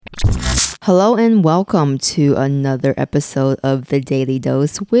Hello and welcome to another episode of The Daily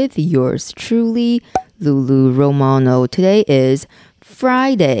Dose with yours truly, LuLu Romano. Today is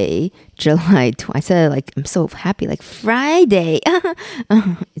Friday, July 20th. I said it like I'm so happy, like Friday.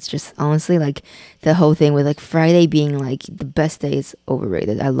 It's just honestly like the whole thing with like Friday being like the best day is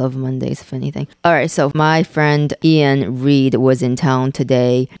overrated. I love Mondays, if anything. All right, so my friend Ian Reed was in town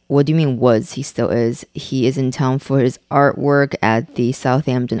today. What do you mean was? He still is. He is in town for his artwork at the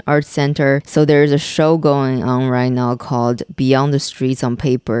Southampton Arts Center. So there's a show going on right now called Beyond the Streets on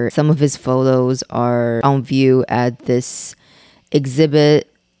Paper. Some of his photos are on view at this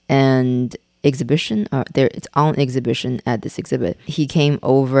exhibit and exhibition, or it's on exhibition at this exhibit. He came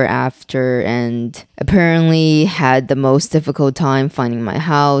over after and apparently had the most difficult time finding my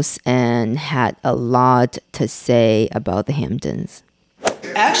house and had a lot to say about the Hamptons.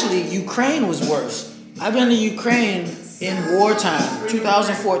 Actually, Ukraine was worse. I've been to Ukraine in wartime,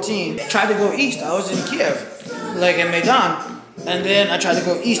 2014. Tried to go east. I was in Kiev, like in Maidan. And then I tried to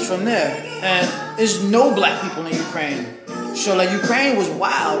go east from there. And there's no black people in Ukraine. So like Ukraine was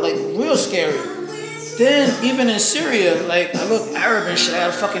wild, like real scary. Then even in Syria, like I look Arab and shit. I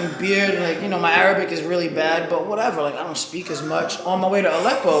had a fucking beard, like, you know, my Arabic is really bad, but whatever, like I don't speak as much. On my way to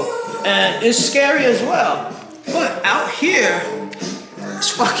Aleppo, and it's scary as well. But out here,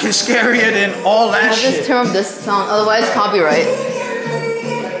 it's fucking scarier than all that shit. Just turn up this song, otherwise copyright.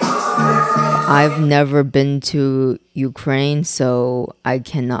 I've never been to Ukraine, so I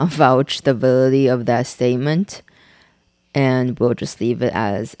cannot vouch the validity of that statement. And we'll just leave it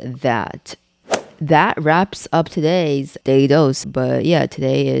as that. That wraps up today's Daily Dose. But yeah,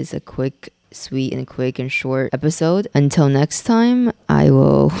 today is a quick, sweet, and quick and short episode. Until next time, I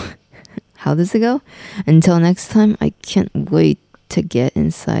will... How does it go? Until next time, I can't wait to get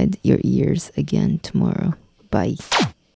inside your ears again tomorrow. Bye.